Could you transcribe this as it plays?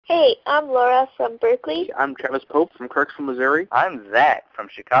Hey, I'm Laura from Berkeley. I'm Travis Pope from Kirksville, Missouri. I'm Zach from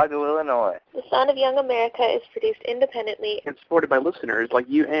Chicago, Illinois. The Sound of Young America is produced independently and supported by listeners like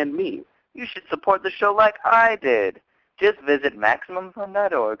you and me. You should support the show like I did. Just visit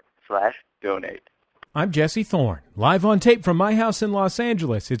MaximumFun.org/donate. I'm Jesse Thorne, live on tape from my house in Los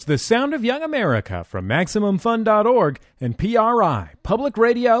Angeles. It's the Sound of Young America from MaximumFun.org and PRI, Public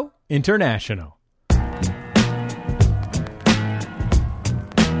Radio International.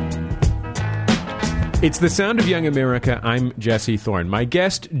 It's the Sound of Young America. I'm Jesse Thorne. My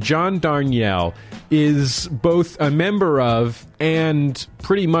guest, John Darnielle, is both a member of and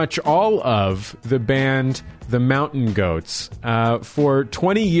pretty much all of the band The Mountain Goats. For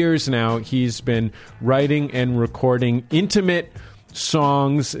 20 years now, he's been writing and recording intimate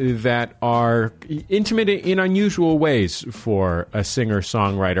songs that are intimate in unusual ways for a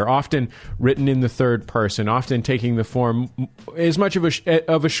singer-songwriter, often written in the third person, often taking the form as much of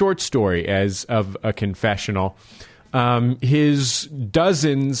a short story as of a confessional. His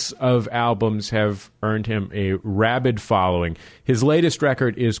dozens of albums have earned him a rabid following. His latest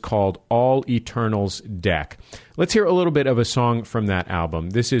record is called All Eternal's Deck. Let's hear a little bit of a song from that album.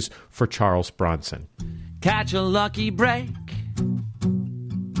 This is For Charles Bronson. Catch a lucky break,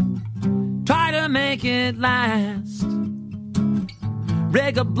 try to make it last,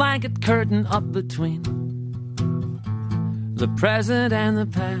 rig a blanket curtain up between the present and the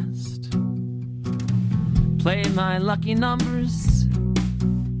past, play my lucky numbers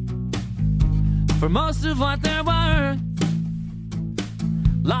for most of what they're worth,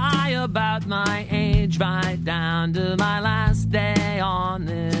 lie about my age right down to my last day on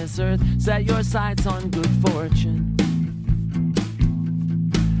this earth, set your sights on good fortune,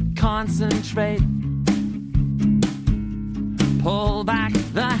 concentrate, pull back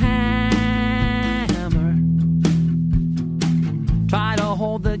the hammer, try to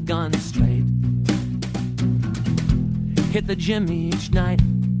hold the gun straight, hit the gym each night,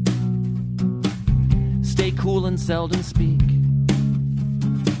 stay cool and seldom speak,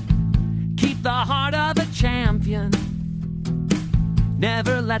 keep the heart of a champion,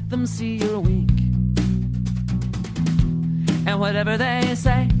 never let them see you're weak, and whatever they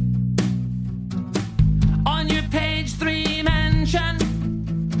say on your page 3 mention,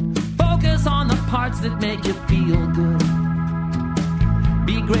 focus on the parts that make you feel good,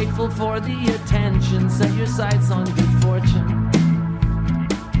 be grateful for the attention, set your sights on good fortune,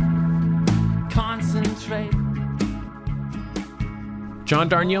 concentrate. John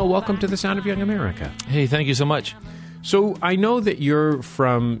Darnielle, welcome to the Sound of Young America. Hey, thank you so much. So I know that you're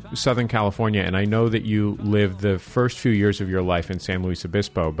from Southern California, and I know that you lived the first few years of your life in San Luis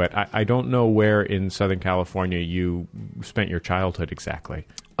Obispo, but I don't know where in Southern California you spent your childhood exactly.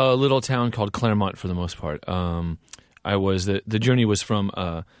 A little town called Claremont, for the most part. The journey was from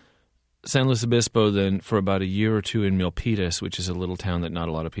San Luis Obispo, then for about a year or two in Milpitas, which is a little town that not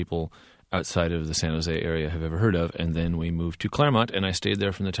a lot of people outside of the San Jose area have ever heard of, and then we moved to Claremont, and I stayed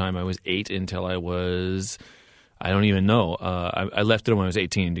there from the time I was 8 until I was... I don't even know. I left it when I was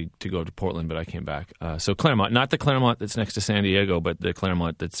 18 to go to Portland, but I came back. So Claremont, not the Claremont that's next to San Diego, but the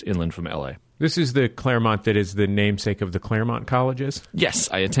Claremont that's inland from L.A. This is the Claremont that is the namesake of the Claremont colleges? Yes,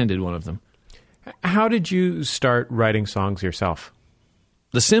 I attended one of them. How did you start writing songs yourself?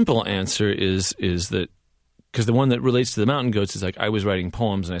 The simple answer is that, because the one that relates to the Mountain Goats is like I was writing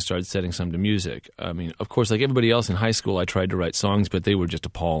poems and I started setting some to music. I mean, of course, like everybody else in high school, I tried to write songs, but they were just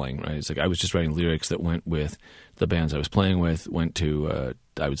appalling, right? It's like I was just writing lyrics that went with the bands I was playing with, I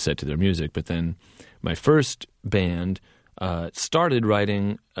would set to their music. But then my first band started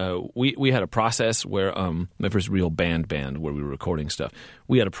writing, we had a process where, my first real band where we were recording stuff,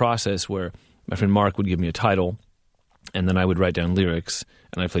 we had a process where my friend Mark would give me a title, and then I would write down lyrics,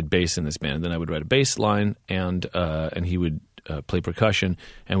 and I played bass in this band. And then I would write a bass line, and he would play percussion,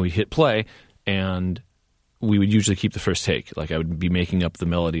 and we'd hit play, and we would usually keep the first take. Like I would be making up the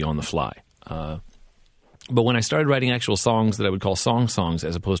melody on the fly. But when I started writing actual songs that I would call songs,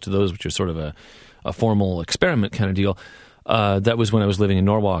 as opposed to those which are sort of a formal experiment kind of deal, that was when I was living in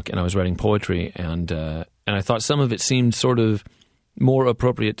Norwalk, and I was writing poetry, and I thought some of it seemed sort of more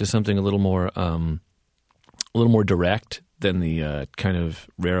appropriate to something a little more direct than the kind of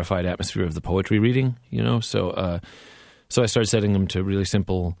rarefied atmosphere of the poetry reading, you know. So I started setting them to really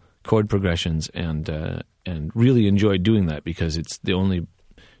simple chord progressions, and really enjoyed doing that because it's the only,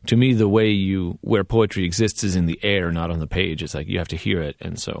 to me, the way where poetry exists is in the air, not on the page. It's like you have to hear it,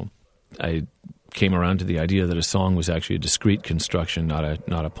 and so I came around to the idea that a song was actually a discrete construction, not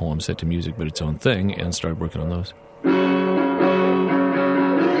a poem set to music, but its own thing, and started working on those.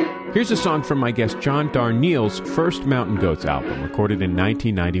 Here's a song from my guest John Darnielle's first Mountain Goats album, recorded in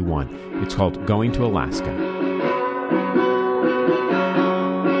 1991. It's called Going to Alaska.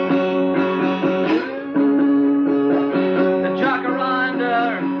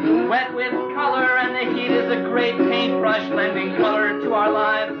 Lending color to our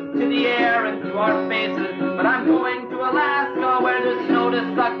lives, to the air and to our faces. But I'm going to Alaska where there's snow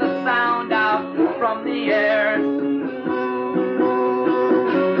to suck the sound out from the air.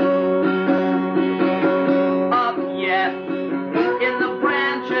 Up, yes, in the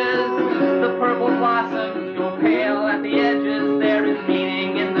branches, the purple blossoms go pale at the edges. There is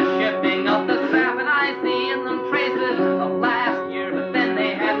meaning in the shifting of the sap, and I see in them traces of last year. But then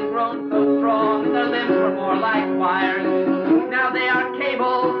they hadn't grown so strong, and their limbs were more like wires. Now they are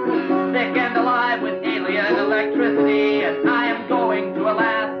cables, thick and alive with alien electricity. And I am going to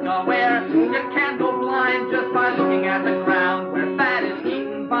Alaska where you can go blind just by looking at the ground, where fat is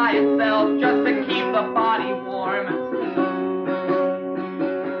eaten by itself just to keep the body warm.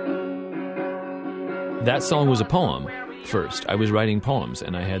 That song was a poem first. I was writing poems,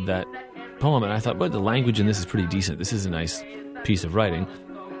 and I had that poem, and I thought, well, the language in this is pretty decent. This is a nice piece of writing.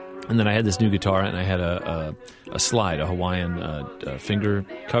 And then I had this new guitar, and I had a slide, a Hawaiian finger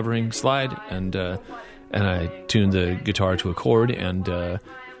covering slide, and I tuned the guitar to a chord and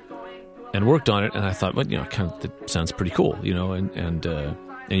worked on it. And I thought, well, kind of that sounds pretty cool, and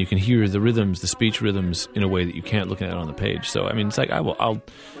you can hear the rhythms, the speech rhythms, in a way that you can't looking at it on the page. So I mean, it's like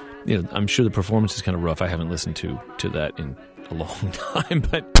I'm sure the performance is kind of rough. I haven't listened to that in a long time,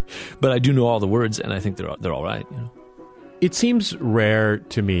 but I do know all the words, and I think they're all right. It seems rare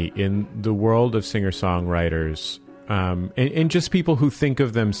to me in the world of singer-songwriters and just people who think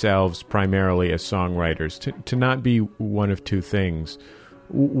of themselves primarily as songwriters to not be one of two things.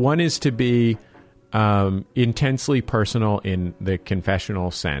 One is to be intensely personal in the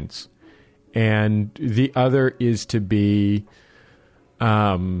confessional sense, and the other is to be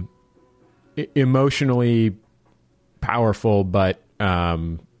emotionally powerful, but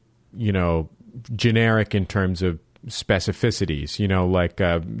generic in terms of specificities, like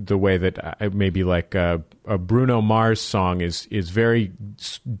the way that maybe like a Bruno Mars song is very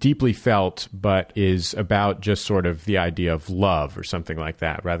deeply felt, but is about just sort of the idea of love or something like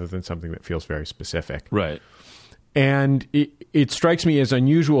that, rather than something that feels very specific. Right. And it strikes me as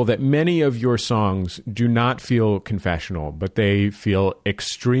unusual that many of your songs do not feel confessional, but they feel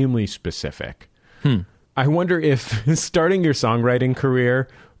extremely specific. I wonder if starting your songwriting career,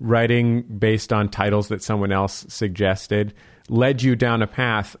 writing based on titles that someone else suggested, led you down a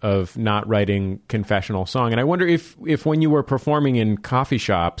path of not writing confessional song. And I wonder if when you were performing in coffee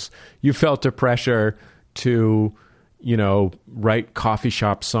shops, you felt a pressure to, write coffee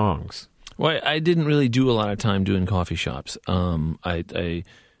shop songs. Well, I didn't really do a lot of time doing coffee shops. And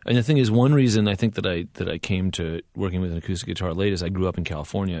the thing is, one reason I think that I came to working with an acoustic guitar late is I grew up in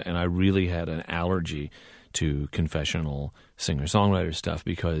California, and I really had an allergy to confessional singer-songwriter stuff,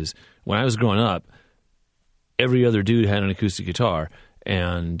 because when I was growing up, every other dude had an acoustic guitar,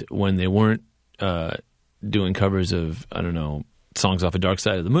 and when they weren't doing covers of, I don't know, songs off of Dark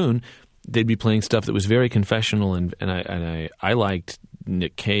Side of the Moon, they'd be playing stuff that was very confessional, and I liked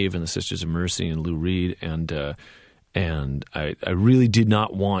Nick Cave and the Sisters of Mercy and Lou Reed, and I really did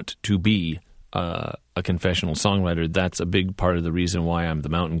not want to be a confessional songwriter. That's a big part of the reason why I'm the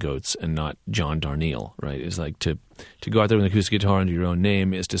Mountain Goats and not John Darnielle, right? Is like to go out there with an acoustic guitar under your own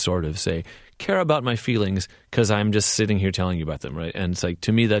name is to sort of say, care about my feelings because I'm just sitting here telling you about them, right? And it's like,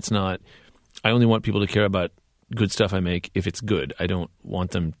 to me, that's not, I only want people to care about good stuff I make if it's good. I don't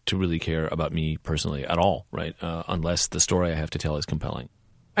want them to really care about me personally at all, right? Unless the story I have to tell is compelling.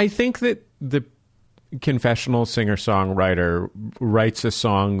 I think that the confessional singer-songwriter writes a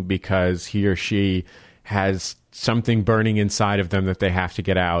song because he or she has something burning inside of them that they have to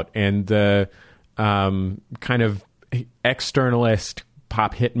get out. And the kind of externalist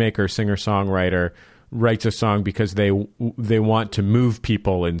pop hitmaker singer-songwriter writes a song because they want to move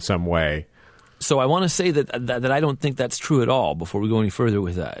people in some way. So I want to say that I don't think that's true at all before we go any further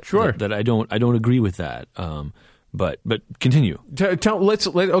with that. Sure. That I don't agree with that. But continue.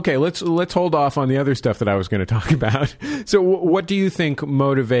 Let's hold off on the other stuff that I was going to talk about. So what do you think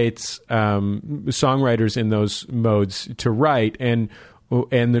motivates songwriters in those modes to write? And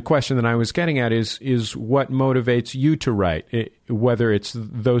the question that I was getting at is what motivates you to write, whether it's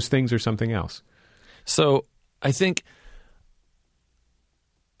those things or something else? So I think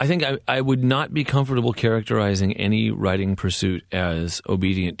I would not be comfortable characterizing any writing pursuit as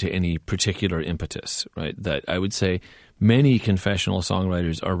obedient to any particular impetus, right? That I would say many confessional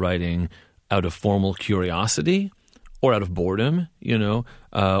songwriters are writing out of formal curiosity or out of boredom,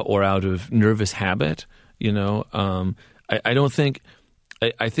 or out of nervous habit, I don't think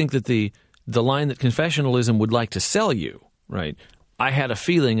I think that the line that confessionalism would like to sell you, right? I had a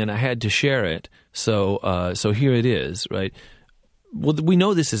feeling and I had to share it, so here it is, right? Well, we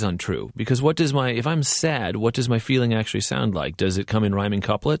know this is untrue because if I'm sad, what does my feeling actually sound like? Does it come in rhyming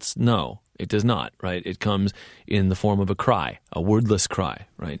couplets? No, it does not, right? It comes in the form of a cry, a wordless cry,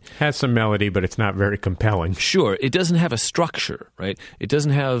 right? Has some melody, but it's not very compelling. Sure, it doesn't have a structure, right? It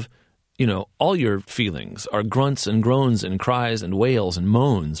doesn't have, all your feelings are grunts and groans and cries and wails and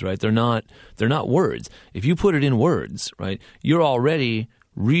moans, right? They're not words. If you put it in words, right, you're already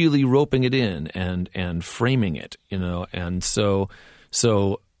really roping it in and framing it, and so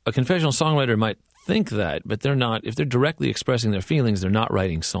a confessional songwriter might think that, but they're not. If they're directly expressing their feelings, they're not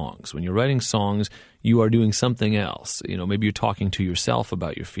writing songs. When you're writing songs, you are doing something else. Maybe you're talking to yourself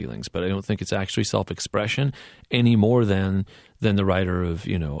about your feelings, but I don't think it's actually self-expression any more than the writer of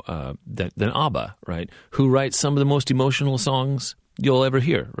than ABBA, right? Who writes some of the most emotional songs you'll ever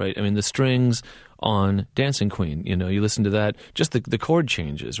hear, right? I mean, the strings on Dancing Queen, you listen to that, just the chord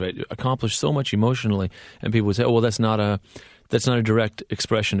changes, right? Accomplish so much emotionally, and people would say, "Oh, well, that's not a direct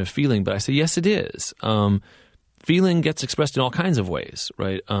expression of feeling." But I say, yes, it is. Feeling gets expressed in all kinds of ways,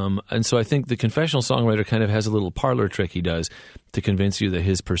 right? And so I think the confessional songwriter kind of has a little parlor trick he does to convince you that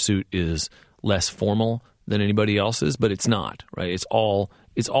his pursuit is less formal than anybody else's, but it's not, right? It's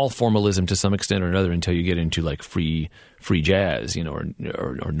all formalism to some extent or another until you get into like free jazz,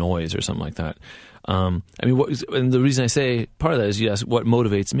 or noise or something like that. And the reason I say part of that is, yes, what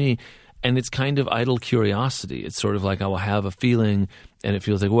motivates me, and it's kind of idle curiosity. It's sort of like I will have a feeling, and it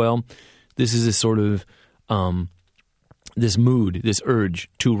feels like, well, this is a sort of this mood, this urge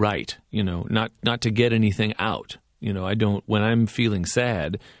to write, not to get anything out. I don't. When I'm feeling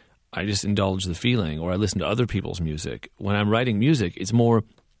sad, I just indulge the feeling, or I listen to other people's music. When I'm writing music, it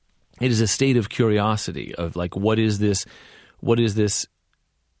is a state of curiosity of like, what is this?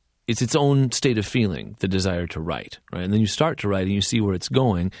 It's its own state of feeling, the desire to write, right? And then you start to write and you see where it's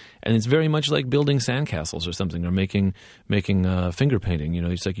going, and it's very much like building sandcastles or something, or making finger painting.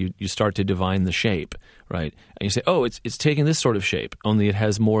 It's like you start to divine the shape, right? And you say, oh, it's taking this sort of shape, only it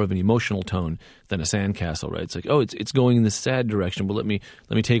has more of an emotional tone than a sandcastle, right? It's like, oh, it's going in this sad direction, but let me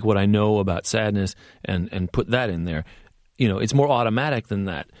take what I know about sadness and put that in there. It's more automatic than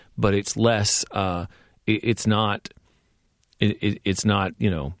that, but it's less. It's not. It's not.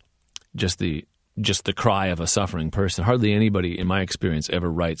 Just the cry of a suffering person. Hardly anybody, in my experience, ever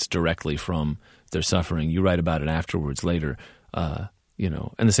writes directly from their suffering. You write about it afterwards, later, and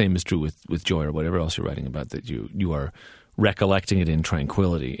the same is true with joy or whatever else you're writing about, that you are recollecting it in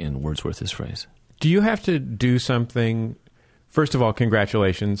tranquility, in Wordsworth's phrase. Do you have to do something? First of all,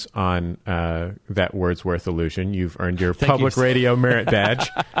 congratulations on that Wordsworth illusion. You've earned your public radio merit badge.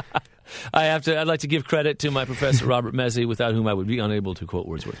 I'd like to give credit to my professor, Robert Mezzi, without whom I would be unable to quote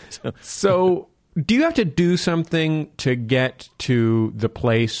Wordsworth. So do you have to do something to get to the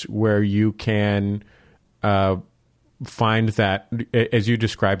place where you can find that, as you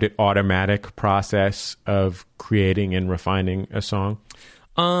described it, automatic process of creating and refining a song?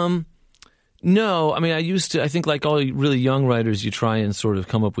 No, I mean, I think like all really young writers, you try and sort of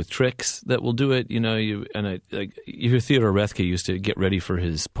come up with tricks that will do it. You hear Theodore Roethke used to get ready for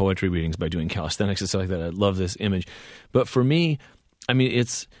his poetry readings by doing calisthenics and stuff like that. I love this image. But for me, I mean,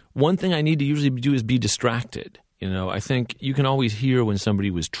 it's one thing I need to usually do is be distracted. I think you can always hear when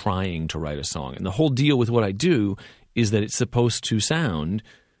somebody was trying to write a song. And the whole deal with what I do is that it's supposed to sound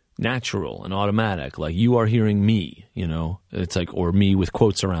natural and automatic, like you are hearing me, it's like, or me with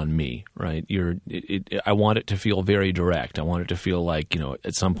quotes around me, right? I want it to feel very direct. I want it to feel like,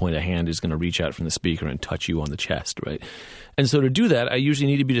 at some point a hand is going to reach out from the speaker and touch you on the chest, right? And so to do that, I usually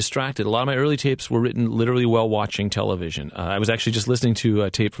need to be distracted. A lot of my early tapes were written literally while watching television. I was actually just listening to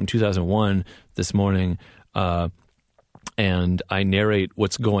a tape from 2001 this morning, and I narrate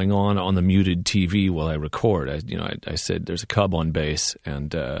what's going on the muted TV while I record. I said there's a Cub on bass,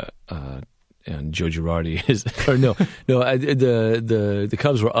 and Joe Girardi is the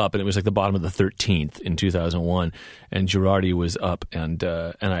Cubs were up, and it was like the bottom of the 13th in 2001, and Girardi was up, and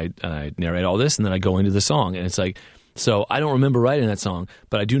I narrate all this, and then I go into the song, and it's like, so I don't remember writing that song,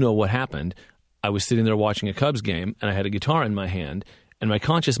 but I do know what happened. I was sitting there watching a Cubs game, and I had a guitar in my hand. And my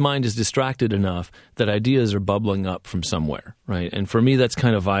conscious mind is distracted enough that ideas are bubbling up from somewhere, right? And for me, that's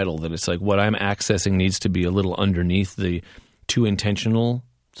kind of vital, that it's like what I'm accessing needs to be a little underneath the too intentional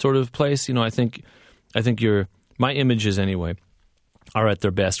sort of place. I think my images anyway are at their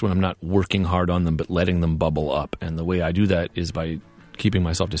best when I'm not working hard on them, but letting them bubble up. And the way I do that is by keeping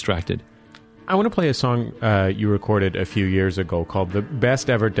myself distracted. I want to play a song you recorded a few years ago called The Best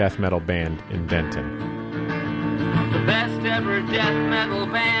Ever Death Metal Band in Denton. The best ever death metal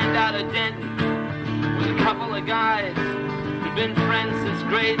band out of Denton was a couple of guys who'd been friends since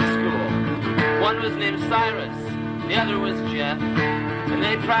grade school. One was named Cyrus, the other was Jeff, and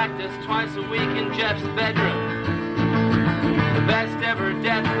they practiced twice a week in Jeff's bedroom. The best ever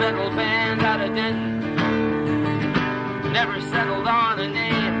death metal band out of Denton never settled on a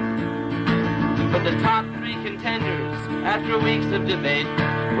name, but the top 3 contenders after weeks of debate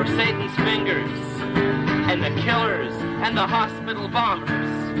were Satan's Fingers and the Killers and the Hospital Bombers.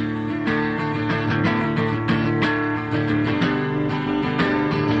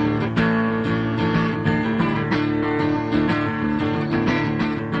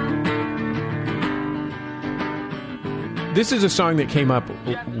 This is a song that came up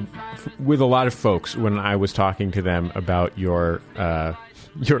with a lot of folks when I was talking to them about your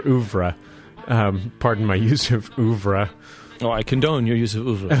oeuvre. Pardon my use of oeuvre. Oh, I condone your use of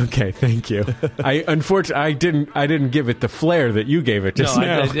oeuvre. Okay, thank you. I didn't give it the flair that you gave it just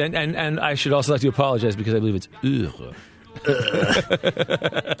now. And I should also like to apologize because I believe it's oeuvre.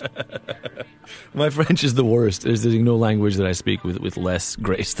 My French is the worst. There's no language that I speak with less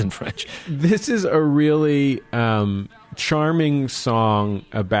grace than French. This is a really charming song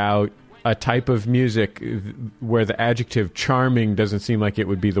about a type of music where the adjective charming doesn't seem like it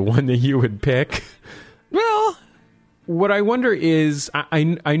would be the one that you would pick. Well, what I wonder is,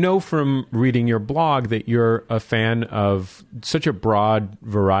 I know from reading your blog that you're a fan of such a broad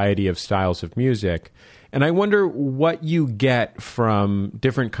variety of styles of music, and I wonder what you get from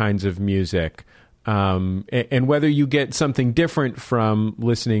different kinds of music, and whether you get something different from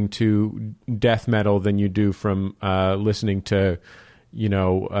listening to death metal than you do from listening to,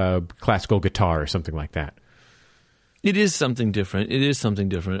 classical guitar or something like that. It is something different.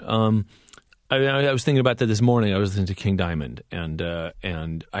 I was thinking about that this morning. I was listening to King Diamond, and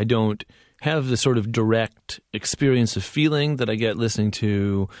I don't have the sort of direct experience of feeling that I get listening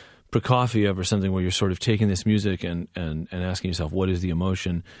to Prokofiev or something, where you're sort of taking this music and asking yourself, what is the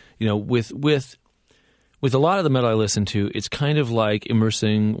emotion? With a lot of the metal I listen to, it's kind of like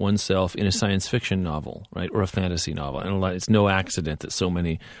immersing oneself in a science fiction novel, right, or a fantasy novel. And it's no accident that so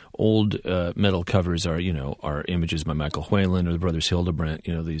many old metal covers are images by Michael Whalen or the Brothers Hildebrandt,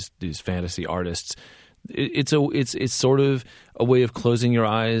 these fantasy artists. It's sort of a way of closing your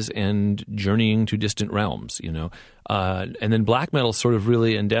eyes and journeying to distant realms, and then black metal sort of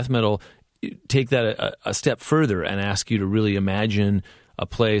really, and death metal take that a step further and ask you to really imagine a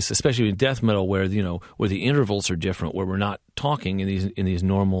place, especially in death metal, where the intervals are different, where we're not talking in these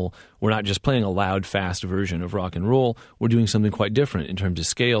normal. We're not just playing a loud, fast version of rock and roll. We're doing something quite different in terms of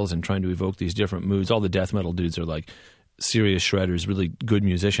scales and trying to evoke these different moods. All the death metal dudes are like serious shredders, really good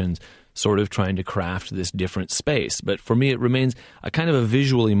musicians, sort of trying to craft this different space. But for me, it remains a kind of a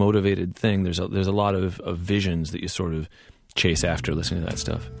visually motivated thing. There's a lot of visions that you sort of chase after listening to that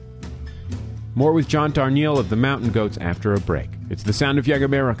stuff. More with John Darnielle of the Mountain Goats after a break. It's The Sound of Young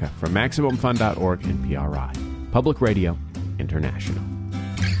America from MaximumFun.org and PRI, Public Radio International.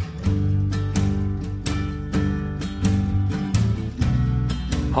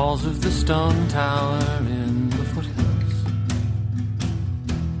 Halls of the stone tower in the foothills.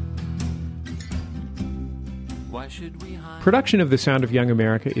 Why should we hide? Production of The Sound of Young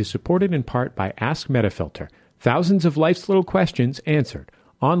America is supported in part by Ask Metafilter. Thousands of life's little questions answered.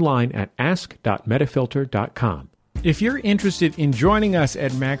 Online at ask.metafilter.com. If you're interested in joining us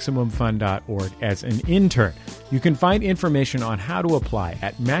at MaximumFun.org as an intern, you can find information on how to apply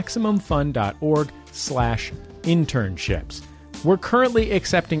at MaximumFun.org/internships. We're currently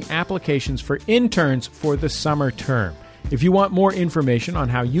accepting applications for interns for the summer term. If you want more information on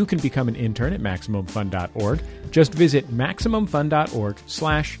how you can become an intern at MaximumFun.org, just visit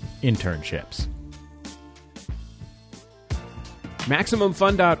MaximumFun.org/internships.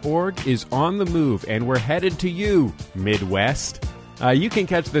 MaximumFun.org is on the move, and we're headed to you, Midwest. You can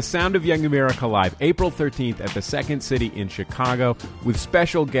catch The Sound of Young America live April 13th at the Second City in Chicago with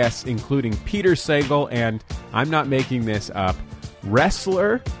special guests including Peter Sagal and, I'm not making this up,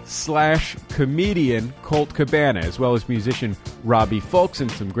 wrestler/comedian Colt Cabana, as well as musician Robbie Folks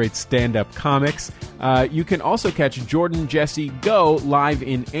and some great stand-up comics. You can also catch Jordan Jesse Go live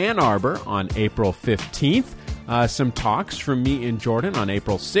in Ann Arbor on April 15th. Some talks from me and Jordan on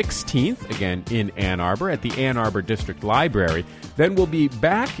April 16th, again in Ann Arbor at the Ann Arbor District Library. Then we'll be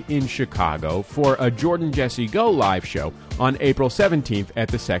back in Chicago for a Jordan Jesse Go live show on April 17th at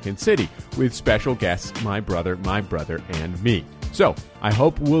the Second City with special guests, my brother, and me. So, I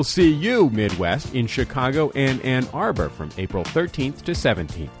hope we'll see you, Midwest, in Chicago and Ann Arbor from April 13th to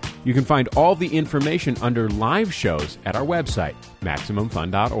 17th. You can find all the information under live shows at our website,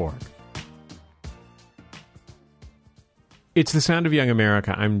 MaximumFun.org. It's the Sound of Young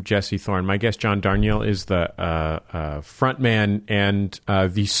America. I'm Jesse Thorne. My guest, John Darnielle, is the frontman and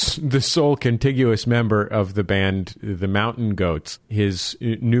the sole contiguous member of the band, the Mountain Goats. His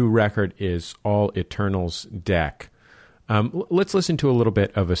new record is All Eternal's Deck. Let's listen to a little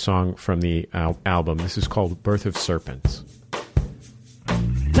bit of a song from the album. This is called Birth of Serpents.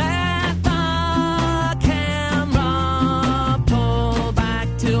 Let the camera pull back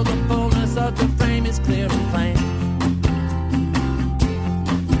till the fullness of the frame is clear and plain.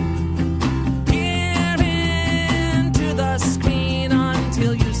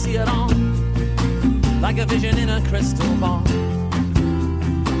 It all like a vision in a crystal ball.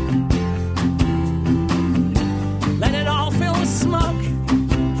 Let it all fill with smoke.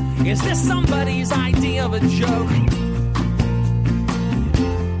 Is this somebody's idea of a joke?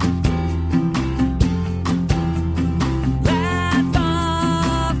 Let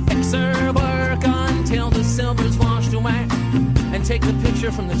the fixer work until the silver's washed away, and take the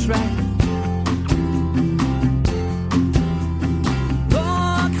picture from the tray.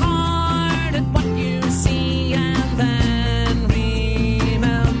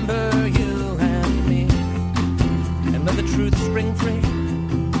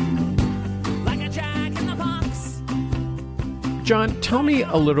 John, tell me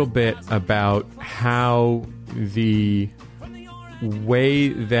a little bit about how the way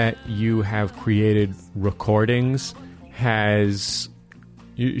that you have created recordings has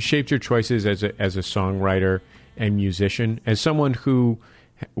shaped your choices as a songwriter and musician. As someone who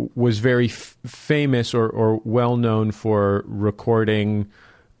was very famous or well known for recording,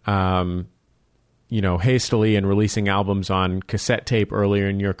 hastily and releasing albums on cassette tape earlier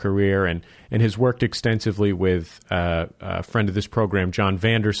in your career, and has worked extensively with a friend of this program, John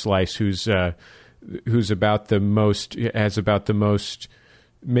Vanderslice,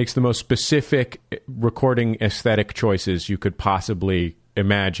 makes the most specific recording aesthetic choices you could possibly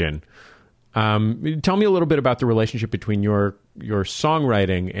imagine. Tell me a little bit about the relationship between your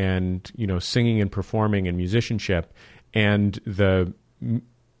songwriting and singing and performing and musicianship and the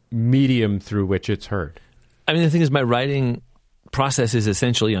medium through which it's heard. I mean, the thing is, my writing process is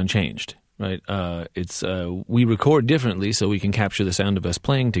essentially unchanged, right? We record differently so we can capture the sound of us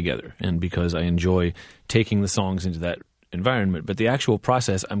playing together, and because I enjoy taking the songs into that environment. But the actual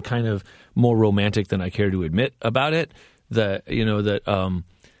process, I'm kind of more romantic than I care to admit about it. That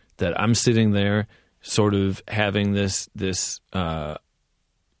I'm sitting there, sort of having this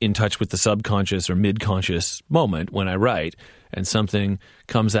in touch with the subconscious or mid-conscious moment when I write, and something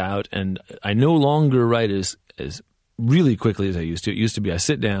comes out, and I no longer write as really quickly as I used to. It used to be I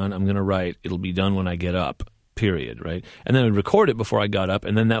sit down, I'm going to write, it'll be done when I get up, period, right? And then I'd record it before I got up,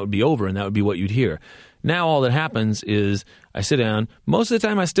 and then that would be over, and that would be what you'd hear. Now all that happens is I sit down. Most of the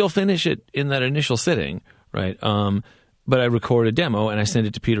time I still finish it in that initial sitting, right? But I record a demo, and I send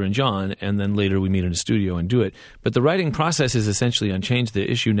it to Peter and John, and then later we meet in a studio and do it. But the writing process is essentially unchanged.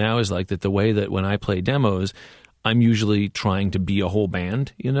 The issue now is like that the way that when I play demos, I'm usually trying to be a whole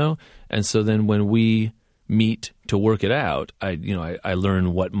band, and so then when we meet to work it out, I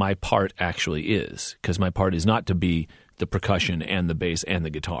learn what my part actually is, because my part is not to be the percussion and the bass and the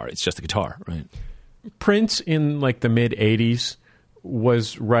guitar. It's just the guitar, right? Prince in the mid 80s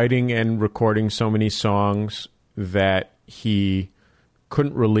was writing and recording so many songs that he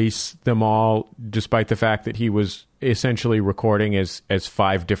couldn't release them all, despite the fact that he was essentially recording as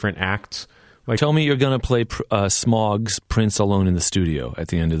 5 different acts. Tell me you're going to play Smog's Prince Alone in the Studio at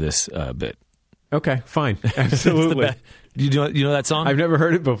the end of this bit. Okay, fine. Absolutely. You know that song? I've never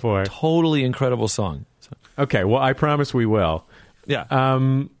heard it before. Totally incredible song. Okay, well, I promise we will. Yeah.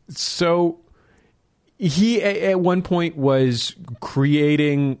 So he, at one point, was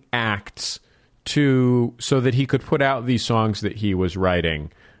creating acts so that he could put out these songs that he was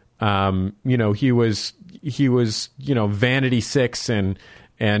writing. He was Vanity Six and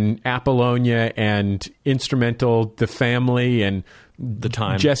Apollonia and Instrumental, The Family, and The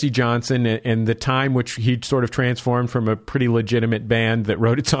Time, Jesse Johnson, and The Time, which he'd sort of transformed from a pretty legitimate band that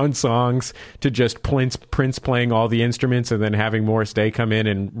wrote its own songs to just Prince playing all the instruments and then having Morris Day come in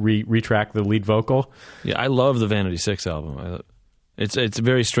and retrack the lead vocal. Yeah, I love the Vanity Six album. It's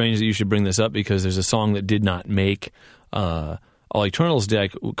very strange that you should bring this up, because there's a song that did not make All Eternal's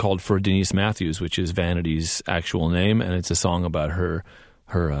Deck called For Denise Matthews, which is Vanity's actual name, and it's a song about her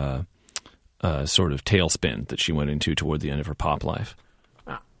sort of tailspin that she went into toward the end of her pop life.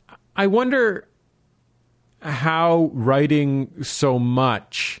 I wonder how writing so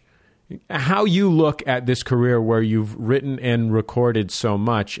much how you look at this career where you've written and recorded so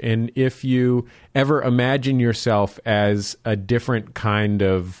much, and if you ever imagine yourself as a different kind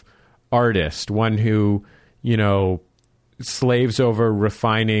of artist, one who, slaves over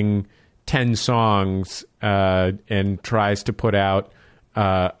refining 10 songs and tries to put out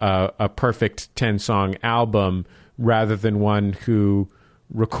a perfect 10-song album rather than one who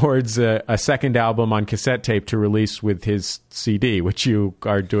records a second album on cassette tape to release with his CD, which you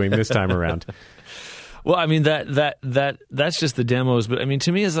are doing this time around. Well, I mean that's just the demos, but I mean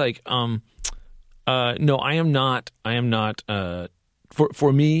to me it's like no, I am not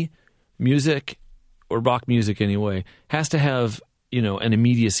for me, music or rock music anyway has to have, an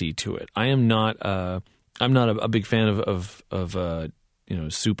immediacy to it. I'm not a big fan of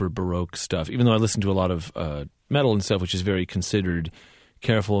super Baroque stuff, even though I listen to a lot of metal and stuff, which is very considered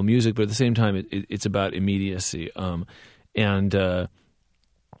careful music, but at the same time, it's about immediacy. And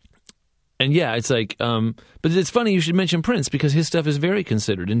yeah, it's like, but it's funny you should mention Prince because his stuff is very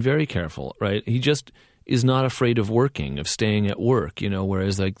considered and very careful, right? He just is not afraid of staying at work,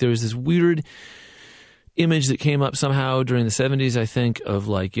 whereas like there's this weird image that came up somehow during the 70s, I think, of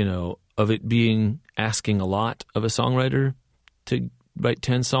like, of it being asking a lot of a songwriter to write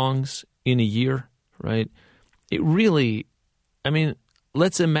 10 songs in a year, right? It really,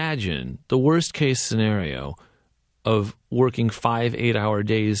 let's imagine the worst case scenario of working 5 8-hour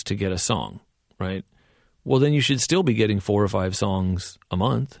days to get a song, right? Well, then you should still be getting 4 or 5 songs a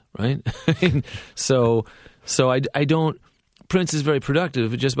month, right? So I don't. Prince is very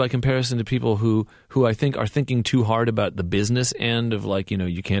productive, just by comparison to people who I think are thinking too hard about the business end of like,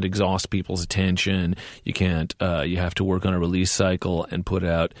 you can't exhaust people's attention. You can't, you have to work on a release cycle and put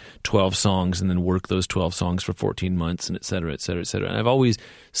out 12 songs and then work those 12 songs for 14 months and et cetera, et cetera, et cetera. And I've always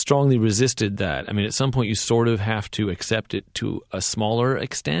strongly resisted that. I mean, at some point you sort of have to accept it to a smaller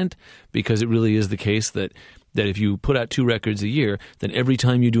extent because it really is the case that if you put out 2 records a year, then every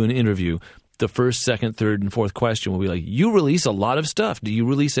time you do an interview, the first, second, third, and fourth question will be like, you release a lot of stuff. Do you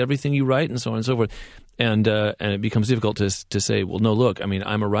release everything you write, and so on and so forth? And it becomes difficult to say, well, no, look,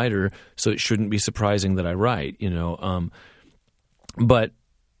 I'm a writer, so it shouldn't be surprising that I write, But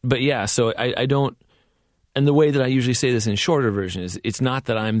yeah, so I don't. And the way that I usually say this in shorter version is, it's not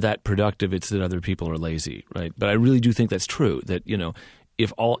that I'm that productive; it's that other people are lazy, right? But I really do think that's true. That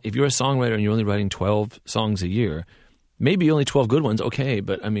if you're a songwriter and you're only writing 12 songs a year. Maybe only 12 good ones, okay,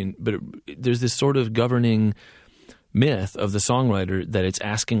 but there's this sort of governing myth of the songwriter that it's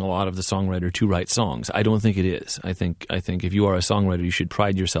asking a lot of the songwriter to write songs. I don't think it is. I think if you are a songwriter, you should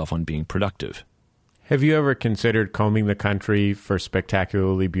pride yourself on being productive. Have you ever considered combing the country for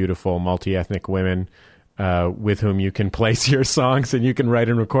spectacularly beautiful multi-ethnic women with whom you can place your songs and you can write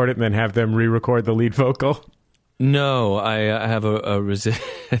and record it and then have them re-record the lead vocal? No, I have a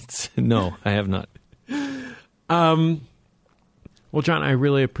resistance. No, I have not. Well, John, I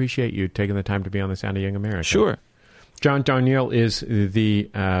really appreciate you taking the time to be on The Sound of Young America. Sure. John Darnielle is the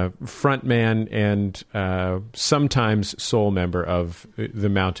frontman and sometimes sole member of the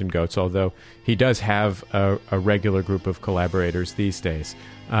Mountain Goats, although he does have a regular group of collaborators these days.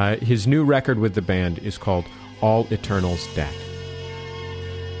 His new record with the band is called All Eternal's Dead.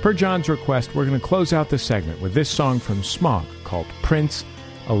 Per John's request, we're going to close out this segment with this song from Smog called Prince,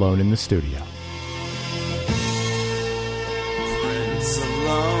 Alone in the Studio.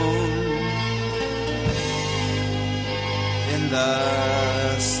 Alone in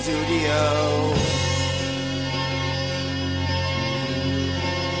the studio,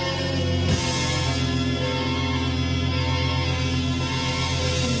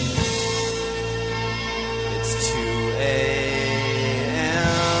 it's 2 a.m.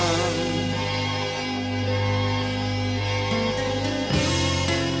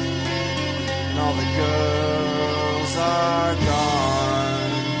 and all the girls are gone.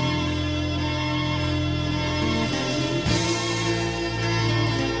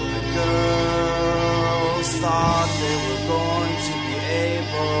 Thought they were going to be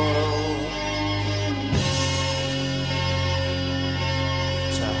able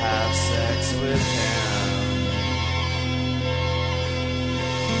to have sex with him.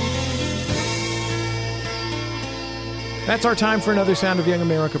 That's our time for another Sound of Young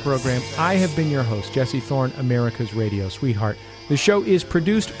America program. I have been your host, Jesse Thorne, America's radio sweetheart. The show is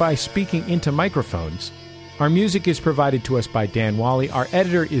produced by Speaking Into Microphones. Our music is provided to us by Dan Wally. Our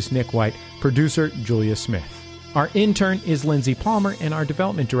editor is Nick White. Producer, Julia Smith. Our intern is Lindsay Palmer, and our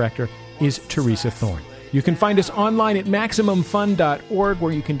development director is Teresa Thorne. You can find us online at MaximumFun.org,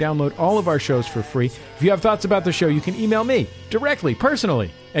 where you can download all of our shows for free. If you have thoughts about the show, you can email me directly,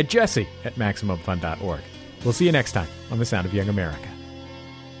 personally, at jesse@MaximumFun.org. We'll see you next time on The Sound of Young America.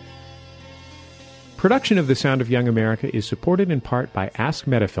 Production of The Sound of Young America is supported in part by Ask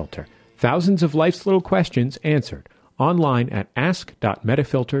Metafilter. Thousands of life's little questions answered. Online at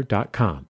ask.metafilter.com.